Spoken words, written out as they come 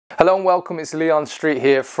Hello and welcome, it's Leon Street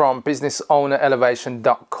here from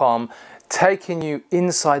businessownerelevation.com, taking you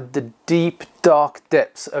inside the deep, dark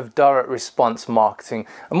depths of direct response marketing,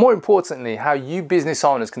 and more importantly, how you business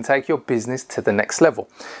owners can take your business to the next level.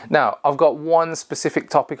 Now, I've got one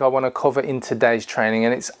specific topic I want to cover in today's training,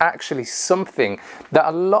 and it's actually something that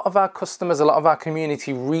a lot of our customers, a lot of our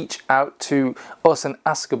community reach out to us and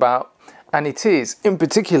ask about, and it is, in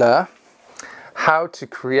particular, how to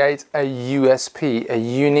create a USP, a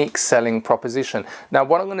unique selling proposition. Now,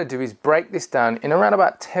 what I'm going to do is break this down in around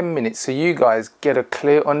about 10 minutes so you guys get a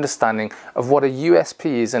clear understanding of what a USP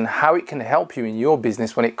is and how it can help you in your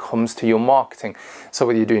business when it comes to your marketing. So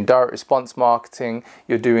whether you're doing direct response marketing,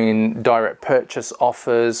 you're doing direct purchase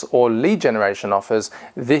offers or lead generation offers,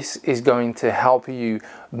 this is going to help you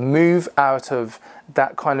move out of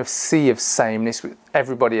that kind of sea of sameness with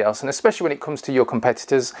everybody else, and especially when it comes to your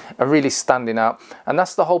competitors, are really standing out. And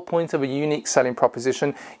that's the whole point of a unique selling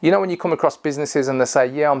proposition. You know, when you come across businesses and they say,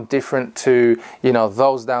 yeah, I'm different to, you know,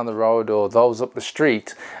 those down the road or those up the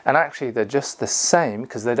street, and actually they're just the same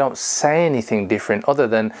because they don't say anything different other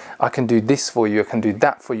than I can do this for you, I can do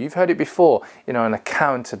that for you. You've heard it before, you know, an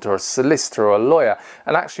accountant or a solicitor or a lawyer,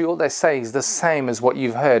 and actually all they say is the same as what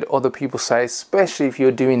you've heard other people say, especially if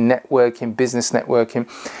you're doing networking, business networking.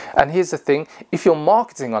 And here's the thing, if you're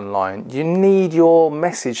marketing online, you need your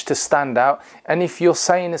message to stand out. And if you're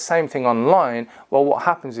saying the same thing online, well, what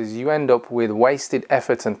happens is you end up with wasted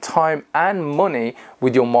effort and time and money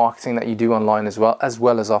with your marketing that you do online as well as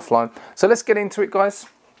offline. So let's get into it, guys.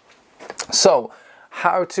 So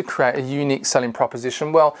how to create a unique selling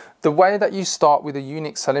proposition? Well, the way that you start with a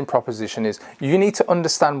unique selling proposition is you need to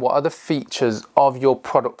understand what are the features of your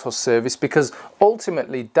product or service, because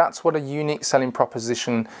ultimately that's what a unique selling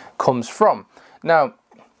proposition comes from. Now,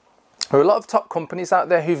 there are a lot of top companies out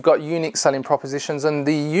there who've got unique selling propositions, and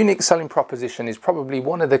the unique selling proposition is probably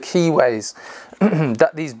one of the key ways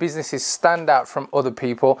that these businesses stand out from other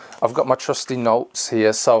people. I've got my trusty notes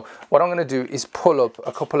here, so what I'm going to do is pull up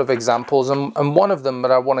a couple of examples, and one of them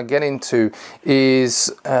that I want to get into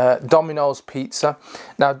is Domino's Pizza.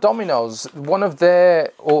 Now, Domino's, one of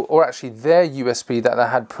their, or actually their USP that they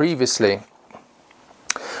had previously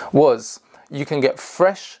was you can get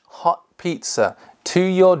fresh, hot pizza to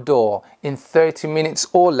your door in 30 minutes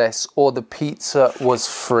or less, or the pizza was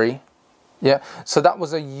free. Yeah, so that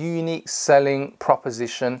was a unique selling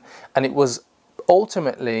proposition, and it was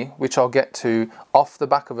ultimately, which I'll get to, off the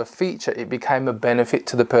back of a feature, it became a benefit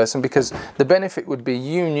to the person, because the benefit would be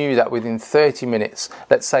you knew that within 30 minutes,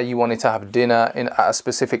 let's say you wanted to have dinner at a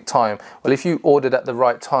specific time, well, if you ordered at the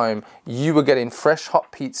right time, you were getting fresh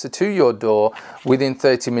hot pizza to your door within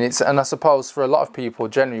 30 minutes. And I suppose for a lot of people,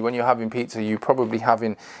 generally when you're having pizza, you're probably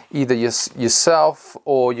having either yourself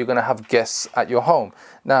or you're going to have guests at your home.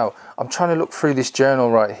 Now, I'm trying to look through this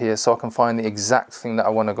journal right here so I can find the exact thing that I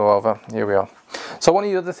want to go over. Here we are. So one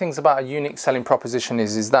of the other things about a unique selling proposition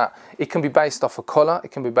is that it can be based off a color, it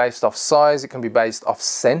can be based off size, it can be based off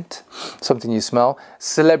scent, something you smell,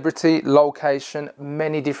 celebrity, location,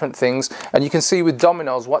 many different things. And you can see with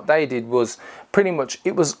Domino's, what they did was pretty much,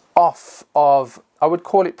 it was off of, I would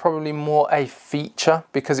call it probably more a feature,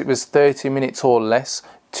 because it was 30 minutes or less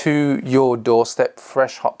to your doorstep,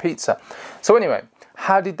 fresh hot pizza. So anyway,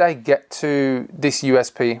 how did they get to this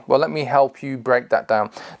USP? Well, let me help you break that down.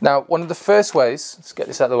 Now, one of the first ways, let's get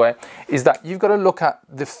this out of the way, is that you've got to look at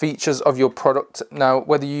the features of your product. Now,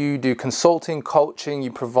 whether you do consulting, coaching,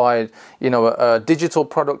 you provide, you know, a digital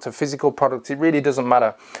product, a physical product, it really doesn't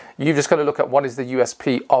matter. You've just got to look at what is the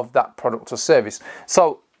USP of that product or service.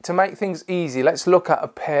 So to make things easy, let's look at a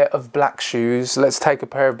pair of black shoes. Let's take a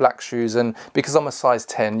pair of black shoes, and because I'm a size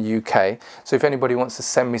 10 UK, so if anybody wants to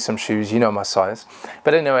send me some shoes, you know my size.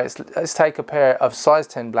 But anyway, let's take a pair of size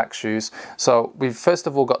 10 black shoes. So we've first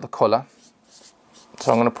of all got the color.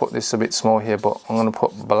 So I'm going to put this a bit small here, but I'm going to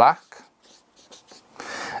put black.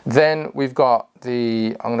 Then we've got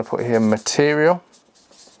the, I'm going to put here material.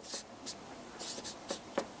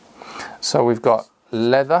 So we've got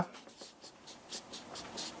leather.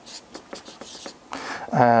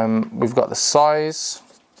 We've got the size,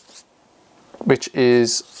 which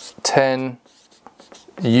is 10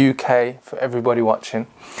 UK for everybody watching.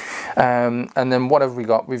 And then what have we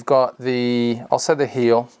got? We've got the, I'll say the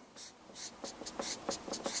heel.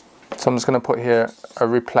 So I'm just going to put here a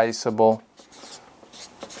replaceable.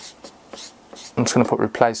 I'm just going to put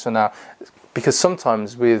replace for now, because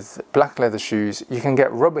sometimes with black leather shoes you can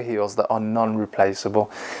get rubber heels that are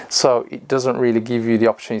non-replaceable, so it doesn't really give you the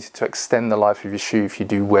opportunity to extend the life of your shoe if you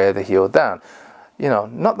do wear the heel down. you know,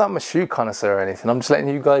 not that I'm a shoe connoisseur or anything, I'm just letting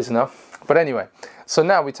you guys know. But anyway, so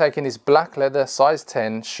now we're taking this black leather size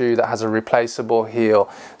 10 shoe that has a replaceable heel.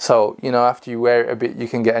 So, you know, after you wear it a bit, you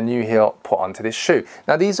can get a new heel put onto this shoe.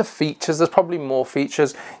 Now these are features, there's probably more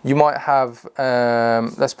features. You might have,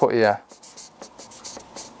 let's put here,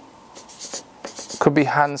 could be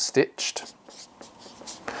hand stitched.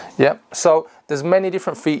 Yep, so there's many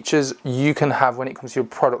different features you can have when it comes to your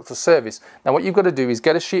product or service. Now what you've got to do is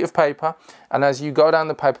get a sheet of paper, and as you go down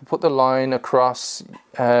the paper, put the line across,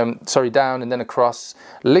 down and then across,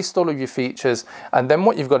 list all of your features, and then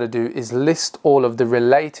what you've got to do is list all of the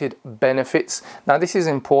related benefits. Now this is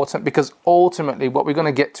important because ultimately what we're going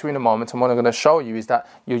to get to in a moment, and what I'm going to show you, is that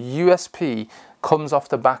your USP comes off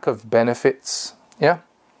the back of benefits. Yeah.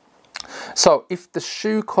 So if the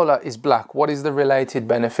shoe color is black, what is the related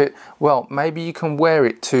benefit? Well, maybe you can wear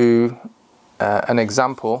it to an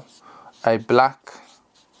example, a black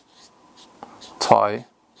tie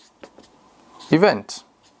event.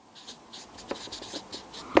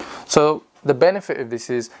 So the benefit of this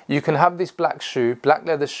is you can have this black shoe, black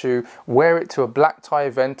leather shoe, wear it to a black tie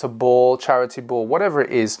event, a ball, charity ball, whatever it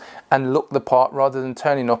is, and look the part rather than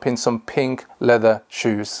turning up in some pink leather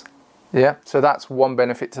shoes. Yeah, so that's one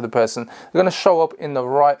benefit to the person. They're going to show up in the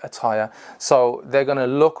right attire, so they're going to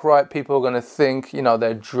look right. People are going to think, you know,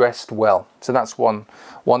 they're dressed well. So that's one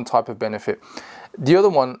type of benefit. The other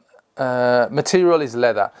one, material is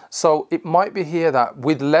leather. So it might be here that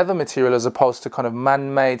with leather material as opposed to kind of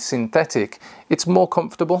man-made synthetic, it's more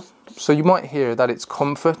comfortable. So you might hear that it's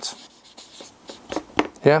comfort.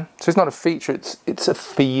 Yeah, so it's not a feature, it's a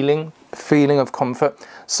feeling of comfort.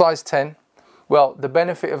 Size 10. Well, the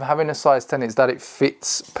benefit of having a size 10 is that it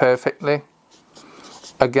fits perfectly.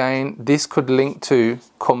 Again, this could link to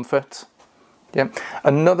comfort. Yeah.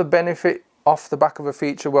 Another benefit off the back of a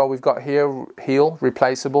feature, well, we've got here heel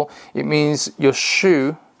replaceable. It means your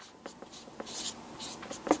shoe,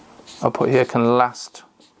 I'll put here, can last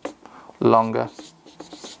longer.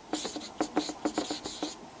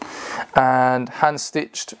 And hand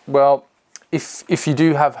stitched, well, if you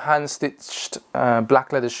do have hand stitched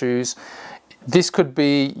black leather shoes, this could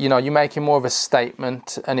be, you know, you're making more of a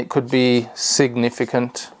statement, and it could be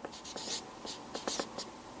significant.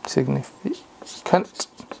 Significant.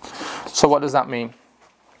 So what does that mean?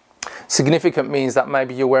 Significant means that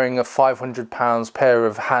maybe you're wearing a £500 pair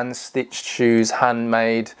of hand-stitched shoes,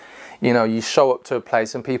 handmade. You know, you show up to a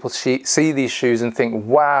place and people see these shoes and think,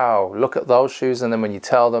 wow, look at those shoes. And then when you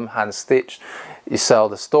tell them hand-stitched, you sell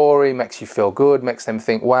the story, makes you feel good, makes them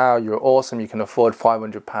think, wow, you're awesome, you can afford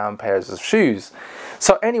 £500 pairs of shoes.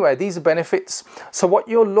 So anyway, these are benefits. So what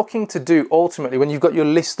you're looking to do ultimately when you've got your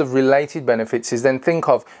list of related benefits is then think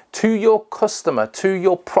of, to your customer, to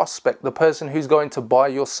your prospect, the person who's going to buy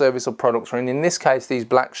your service or products, or in this case, these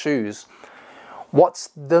black shoes, what's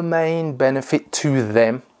the main benefit to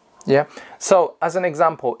them? Yeah, so as an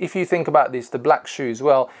example, if you think about this, the black shoes,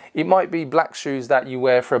 well, it might be black shoes that you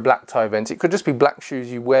wear for a black tie event. It could just be black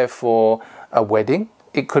shoes you wear for a wedding.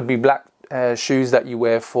 It could be black shoes that you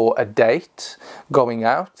wear for a date, going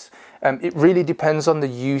out. It really depends on the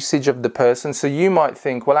usage of the person. So you might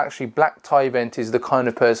think, well, actually black tie event is the kind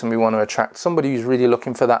of person we want to attract. Somebody who's really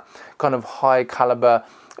looking for that kind of high caliber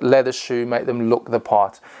leather shoe, make them look the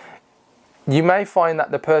part. You may find that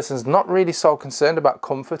the person's not really so concerned about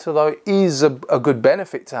comfort, although it is a good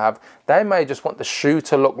benefit to have. They may just want the shoe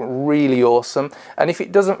to look really awesome. And if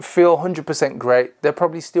it doesn't feel 100% great, they're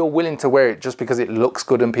probably still willing to wear it just because it looks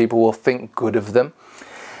good and people will think good of them.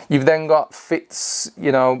 You've then got fits,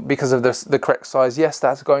 you know, because of the correct size. Yes,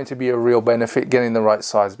 that's going to be a real benefit, getting the right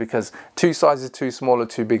size, because 2 sizes too small or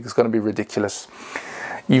too big is going to be ridiculous.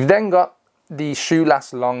 You've then got the shoe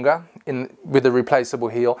lasts longer with a replaceable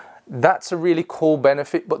heel. That's a really cool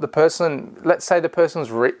benefit, but the person, let's say the person's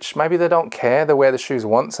rich, maybe they don't care, they wear the shoes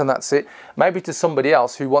once and that's it. Maybe to somebody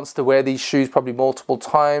else who wants to wear these shoes probably multiple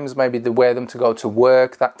times, maybe they wear them to go to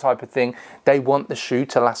work, that type of thing. They want the shoe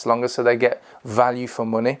to last longer, so they get value for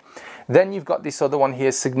money. Then you've got this other one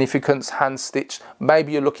here, significance, hand stitched.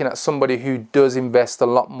 Maybe you're looking at somebody who does invest a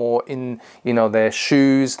lot more in, you know, their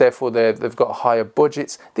shoes, therefore they've got higher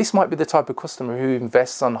budgets. This might be the type of customer who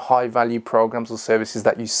invests on high value programs or services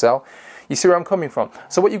that you sell. You see where I'm coming from?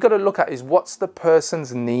 So what you've got to look at is, what's the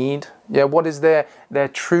person's need? Yeah, what is their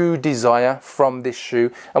true desire from this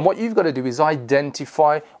shoe? And what you've got to do is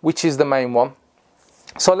identify which is the main one.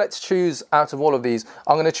 So let's choose out of all of these.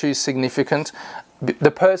 I'm going to choose significant.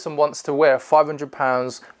 The person wants to wear a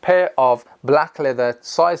 £500 pair of black leather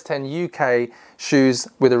size 10 UK shoes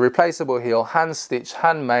with a replaceable heel, hand stitched,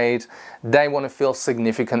 handmade. They want to feel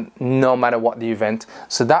significant no matter what the event.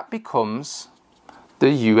 So that becomes the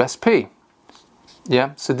USP.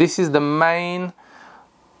 Yeah, so this is the main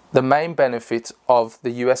benefit of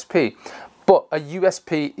the USP. But a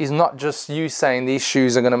USP is not just you saying these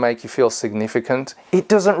shoes are going to make you feel significant. It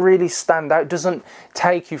doesn't really stand out. It doesn't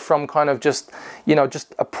take you from kind of just, you know,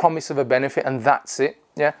 just a promise of a benefit and that's it.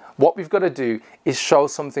 Yeah. What we've got to do is show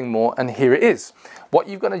something more, and here it is. What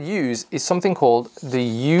you've got to use is something called the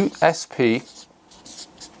USP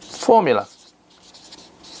formula.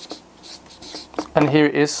 And here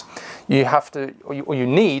it is. You have to, or you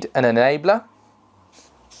need an enabler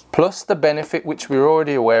plus the benefit, which we're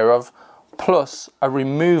already aware of, plus a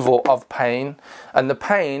removal of pain. And the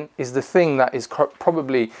pain is the thing that is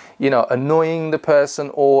probably, you know, annoying the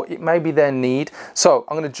person, or it may be their need. So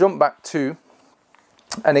I'm going to jump back to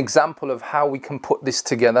an example of how we can put this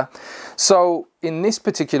together. So in this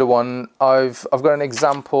particular one, I've got an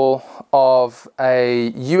example of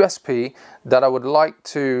a USP that I would like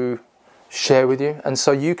to share with you, and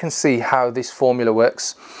so you can see how this formula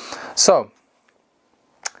works. So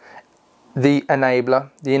the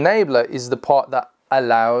enabler is the part that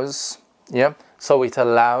allows, yeah, so it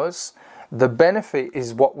allows. The benefit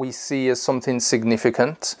is what we see as something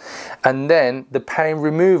significant, and then the pain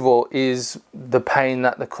removal is the pain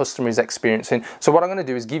that the customer is experiencing. So what I'm going to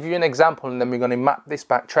do is give you an example, and then we're going to map this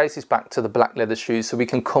back, trace this back to the black leather shoes, so we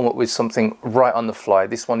can come up with something right on the fly.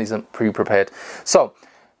 This one isn't pre-prepared. So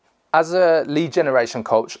as a lead generation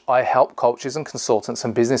coach, I help coaches and consultants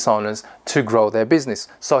and business owners to grow their business.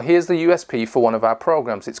 So here's the USP for one of our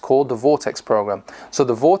programs. It's called the Vortex program. So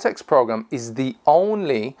the Vortex program is the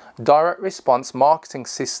only direct response marketing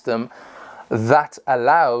system that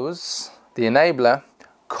allows the enabler,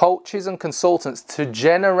 coaches and consultants to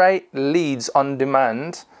generate leads on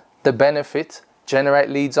demand, the benefit, generate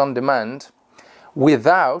leads on demand,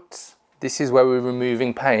 without, this is where we're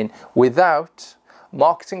removing pain, without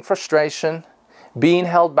marketing frustration, being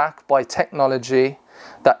held back by technology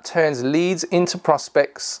that turns leads into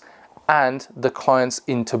prospects and the clients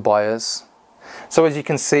into buyers. So as you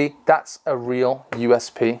can see, that's a real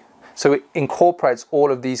USP. So it incorporates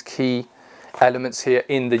all of these key elements here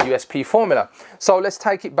in the USP formula. So let's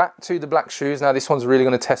take it back to the black shoes. Now this one's really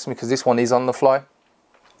going to test me because this one is on the fly.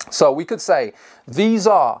 So we could say these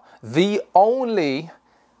are the only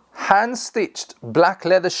hand-stitched black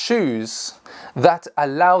leather shoes that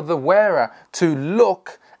allow the wearer to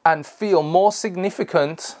look and feel more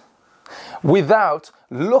significant without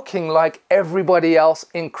looking like everybody else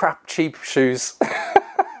in crap cheap shoes.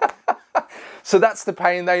 So that's the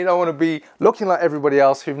pain. They don't want to be looking like everybody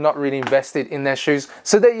else who've not really invested in their shoes.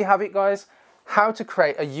 So there you have it, guys. How to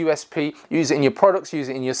create a USP, use it in your products, use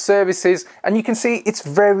it in your services, and you can see it's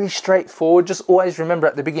very straightforward. Just always remember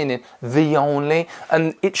at the beginning, the only,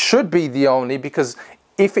 and it should be the only, because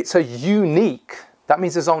if it's a unique, that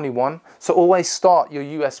means there's only one. So always start your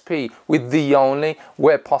USP with the only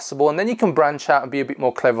where possible, and then you can branch out and be a bit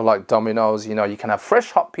more clever like Domino's. You know, you can have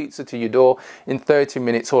fresh hot pizza to your door in 30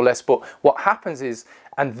 minutes or less. But what happens is,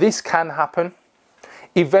 and this can happen,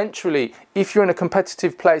 eventually, if you're in a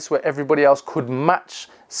competitive place where everybody else could match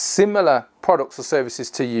similar products or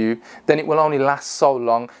services to you, then it will only last so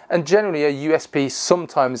long. And generally a USP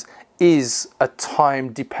sometimes is a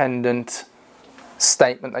time-dependent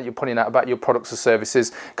statement that you're putting out about your products or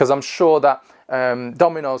services, because I'm sure that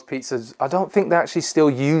Domino's pizzas, I don't think they actually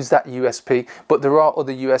still use that USP, but there are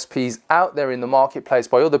other USPs out there in the marketplace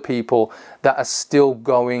by other people that are still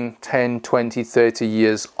going 10, 20, 30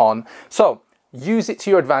 years on. So use it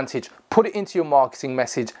to your advantage, put it into your marketing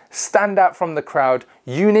message, stand out from the crowd,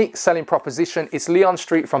 unique selling proposition. It's Leon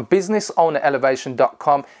Street from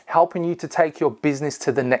businessownerelevation.com, helping you to take your business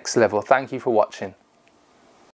to the next level. Thank you for watching.